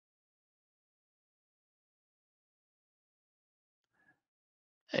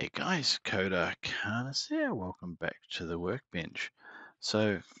Hey guys, Coda Carnes here. Welcome back to the workbench.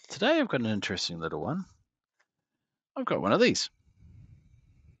 So today I've got an interesting little one. I've got one of these.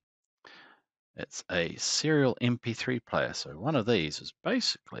 It's a Serial MP3 player. So one of these is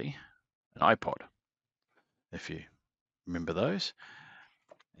basically an iPod, if you remember those.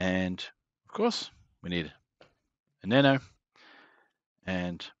 And of course, we need a Nano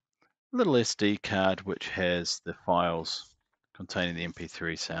and a little SD card which has the files containing the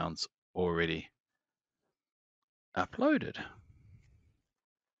MP3 sounds already uploaded.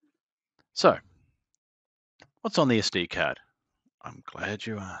 So, what's on the SD card? I'm glad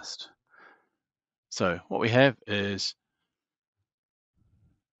you asked. So what we have is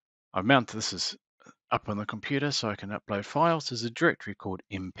I've mounted this as up on the computer so I can upload files. There's a directory called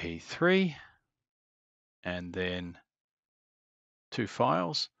MP3 and then two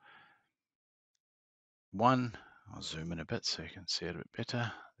files. One, I'll zoom in a bit so you can see it a bit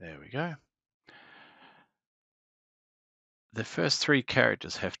better. There we go. The first three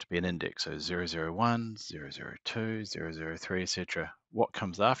characters have to be an index, so 001, 002, 003, etc. What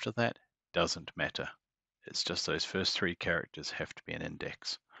comes after that doesn't matter. It's just those first three characters have to be an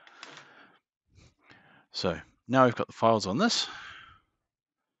index. So now we've got the files on this.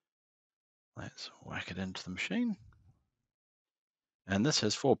 Let's whack it into the machine. And this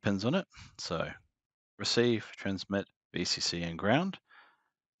has 4 pins on it. So receive, transmit, VCC, and ground.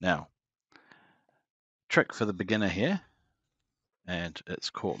 Now, trick for the beginner here, and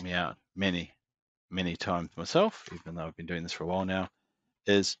it's caught me out many times myself, even though I've been doing this for a while now,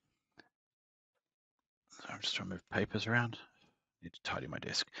 is, so I'm just trying to move papers around. I need to tidy my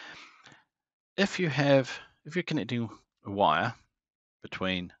desk. If you're connecting a wire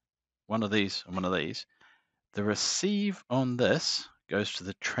between one of these and one of these, the receive on this goes to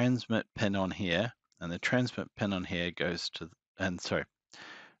the transmit pin on here, and the transmit pin on here goes to,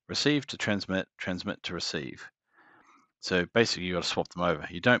 receive to transmit, transmit to receive. So basically you got to swap them over.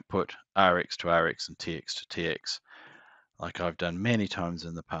 You don't put RX to RX and TX to TX like I've done many times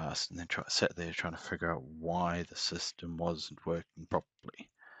in the past and then sat there trying to figure out why the system wasn't working properly.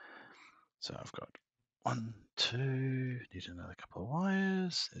 So I've got 1, 2, need another couple of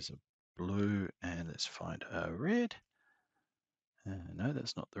wires. There's a blue and let's find a red. No,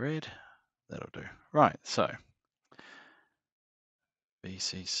 that's not the red. That'll do. Right, so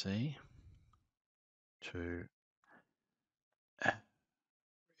VCC to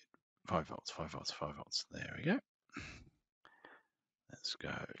 5 volts, 5 volts, 5 volts. There we go. Let's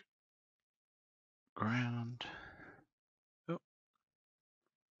go ground. Oh,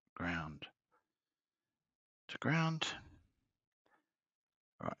 ground to ground.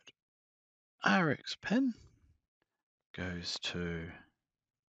 Right. RX pin goes to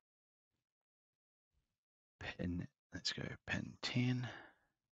pin, let's go pin 10.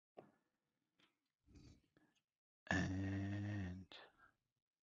 And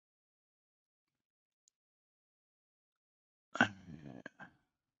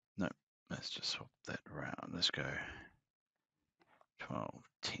no, let's just swap that around. Let's go 12,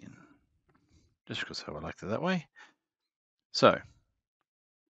 10. Just because I would like it that way. So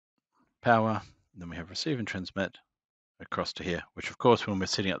power, then we have receive and transmit across to here, which of course when we're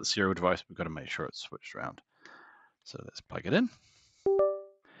setting up the serial device, we've got to make sure it's switched around. So let's plug it in.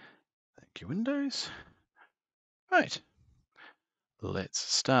 Thank you, Windows. Right, let's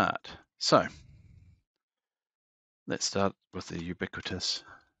start. So let's start with the ubiquitous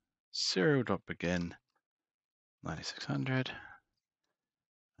serial.begin 9600.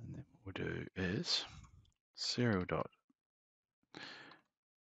 And then what we'll do is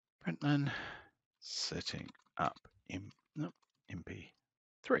serial.println setting up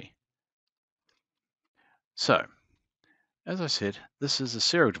MP3. So, as I said, this is a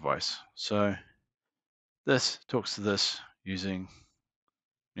serial device. So this talks to this using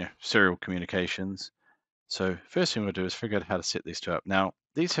serial communications. So first thing we'll do is figure out how to set these two up. Now,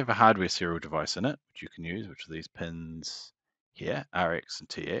 these have a hardware serial device in it, which you can use, which are these pins here, RX and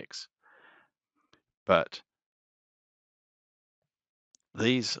TX. But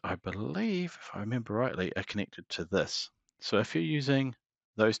these, I believe, if I remember rightly, are connected to this. So if you're using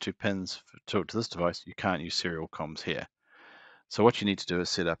those two pins to talk to this device, you can't use serial comms here. So what you need to do is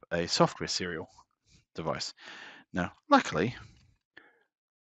set up a software serial device. Now, luckily,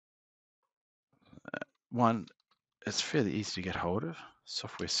 one, it's fairly easy to get hold of,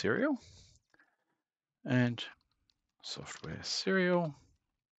 software serial, and software serial,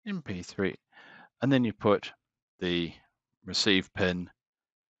 MP3, and then you put the receive pin,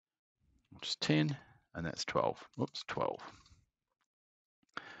 which is 10, and that's 12. Whoops, 12.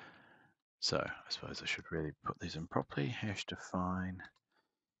 So I suppose I should really put these in properly. Hash define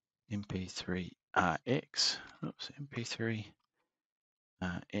MP3 RX, oops, MP3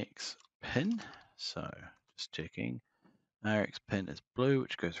 RX pin. So just checking, RX pin is blue,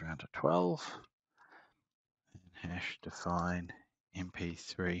 which goes around to 12, and hash define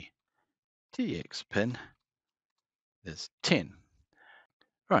MP3 TX pin is 10.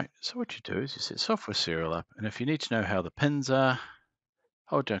 Right, so what you do is you set software serial up, and if you need to know how the pins are,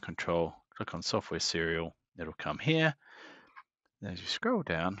 hold down Control, click on software serial, it'll come here. Then as you scroll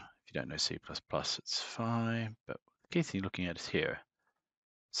down, if you don't know C++, it's fine, but the key thing you're looking at is here.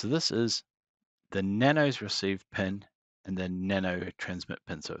 So this is the Nano's receive pin and the Nano transmit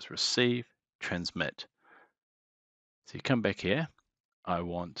pin. So it's receive, transmit. So you come back here,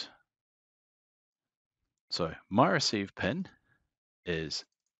 so my receive pin is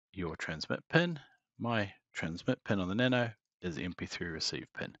your transmit pin. My transmit pin on the Nano is the MP3 receive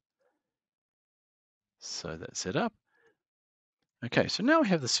pin. So that's set up. Okay, so now we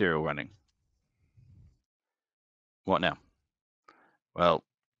have the serial running. What now? Well,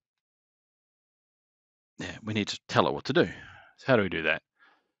 yeah, we need to tell it what to do. So how do we do that?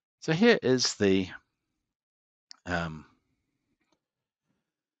 So here is the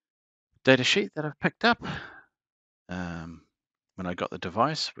data sheet that I've picked up when I got the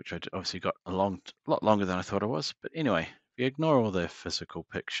device, which I obviously got a lot longer than I thought it was. But anyway, if you ignore all the physical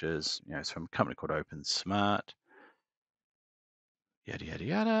pictures, it's from a company called OpenSmart, yada, yada,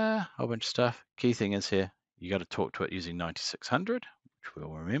 yada, whole bunch of stuff. Key thing is here, you got to talk to it using 9600, which we'll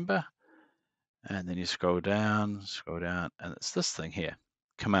remember. And then you scroll down, and it's this thing here,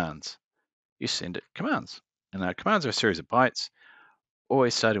 commands. You send it commands. And now commands are a series of bytes,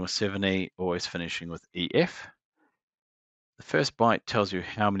 always starting with 7E, always finishing with EF. The first byte tells you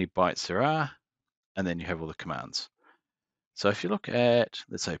how many bytes there are, and then you have all the commands. So if you look at,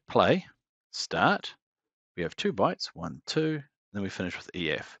 let's say, play, start, we have 2 bytes, 1, 2, then we finish with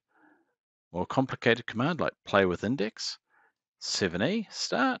EF. More complicated command like play with index, 7E,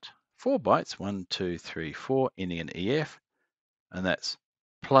 start, 4 bytes, 1, 2, 3, 4, ending in EF, and that's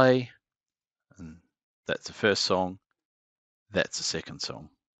play, and that's the first song, that's the second song.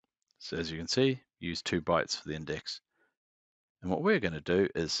 So as you can see, use 2 bytes for the index. And what we're going to do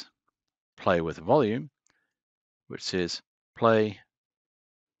is play with volume, which says play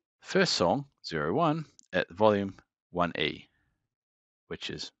first song 01 at volume 1E, which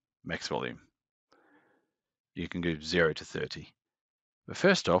is max volume. You can go 0 to 30. But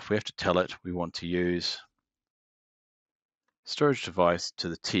first off, we have to tell it we want to use storage device to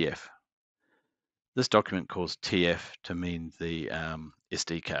the TF. This document calls TF to mean the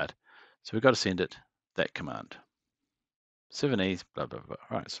SD card. So we've got to send it that command. 7E, blah, blah, blah.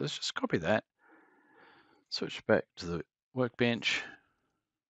 All right, so let's just copy that. Switch back to the workbench.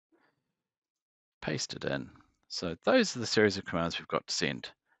 Paste it in. So those are the series of commands we've got to send.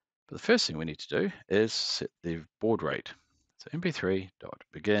 But the first thing we need to do is set the baud rate. So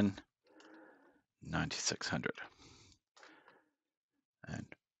mp3.begin 9600. And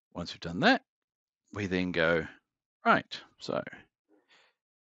once we've done that, we then go, right, so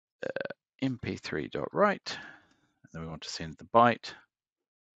mp3.write, and then we want to send the byte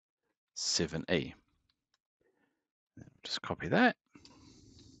 7e. Just copy that,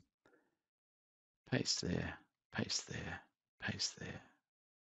 paste there, paste there, paste there,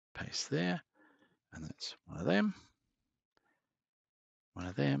 paste there, and that's one of them, one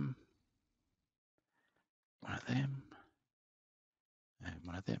of them, one of them, and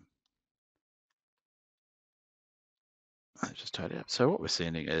one of them. Let's just tidy up. So what we're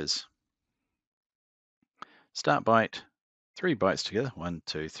sending is start byte, 3 bytes together, 1,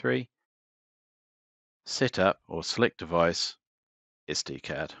 2, 3, setup or select device, SD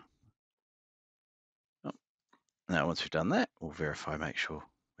card. Oh, now once we've done that, we'll verify, make sure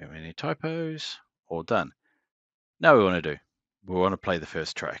we have any typos, all done. Now we want to do, we want to play the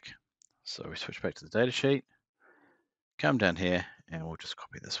first track. So we switch back to the data sheet, come down here, and we'll just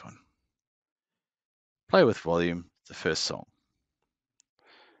copy this one. Play with volume, the first song.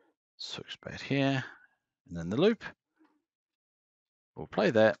 Switch back here, and then the loop. We'll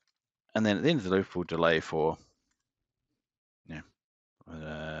play that, and then at the end of the loop, we'll delay for,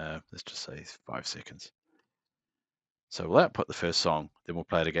 let's just say 5 seconds. So we'll output the first song, then we'll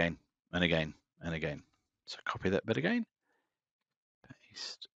play it again, and again, and again. So copy that bit again,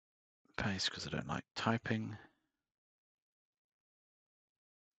 paste, paste, because I don't like typing.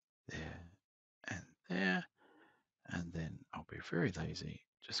 There, and then I'll be very lazy,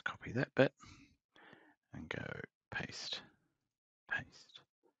 just copy that bit, and go paste, paste,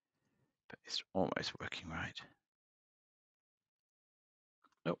 paste, almost working right.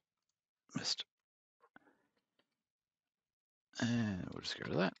 Nope, missed. And we'll just get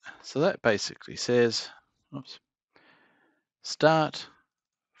rid of that. So that basically says, oops, start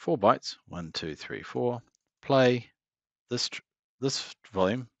 4 bytes, 1, 2, 3, 4, play this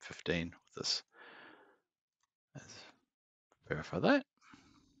volume, 15 with this. Let's verify that.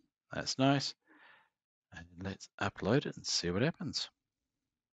 That's nice. And let's upload it and see what happens.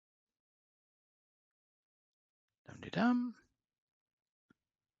 Dum-de-dum.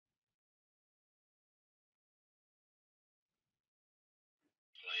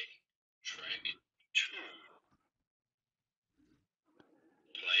 Track 2.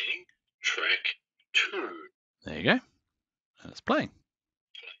 Playing track 2. There you go. And it's playing.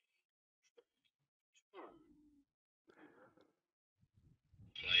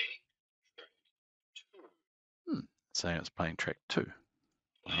 It's saying it's playing track 2.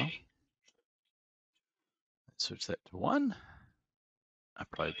 Well, let's switch that to 1.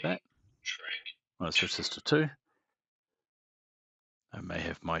 Upload that. When I switch this to 2, I may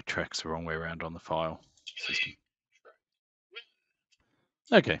have my tracks the wrong way around on the file system.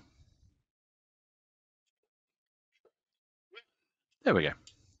 Okay. There we go.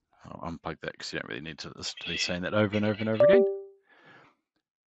 I'll unplug that because you don't really need to be saying that over and over and over again.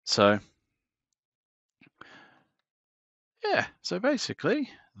 So, yeah. So basically,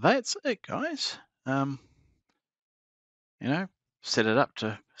 that's it, guys. Set it up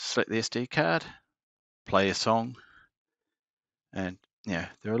to select the SD card, play a song, and there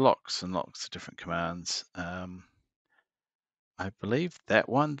are lots and lots of different commands. I believe that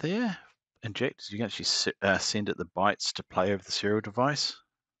one there, inject, you can actually send it the bytes to play over the serial device,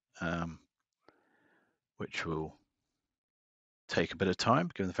 which will take a bit of time,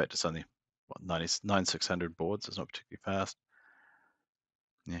 given the fact it's only 9600 boards. It's not particularly fast.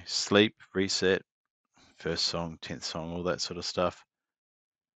 Sleep, reset, first song, 10th song, all that sort of stuff.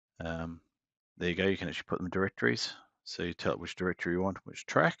 There you go. You can actually put them in directories. So you tell it which directory you want, which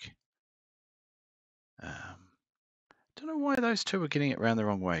track. Don't know why those two are getting it around the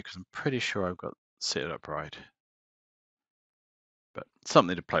wrong way, because I'm pretty sure I've got set it up right. But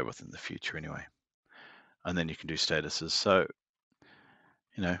something to play with in the future anyway. And then you can do statuses. So,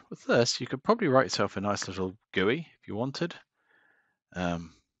 with this, you could probably write yourself a nice little GUI if you wanted,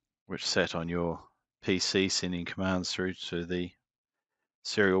 which sat on your PC, sending commands through to the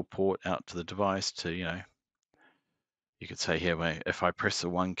serial port out to the device to, you could say here, if I press the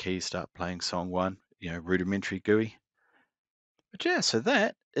 1 key, start playing song 1, rudimentary GUI. But yeah, so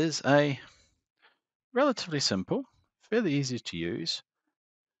that is a relatively simple, fairly easy to use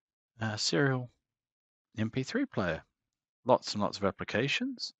serial MP3 player. Lots and lots of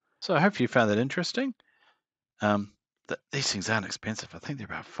applications. So I hope you found that interesting. These things aren't expensive. I think they're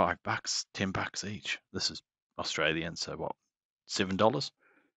about $5, $10 each. This is Australian, so what, $7? £5,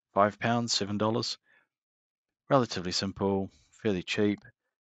 $7. Relatively simple, fairly cheap.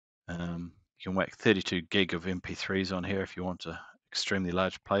 You can whack 32 gig of MP3s on here if you want an extremely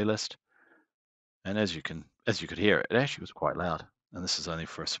large playlist. And as you could hear, it actually was quite loud. And this is only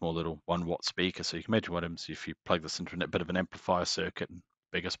for a small little 1-watt speaker. So you can imagine what happens if you plug this into a bit of an amplifier circuit and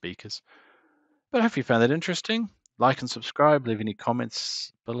bigger speakers. But I hope you found that interesting. Like and subscribe, leave any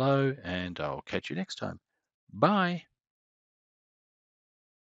comments below, and I'll catch you next time. Bye.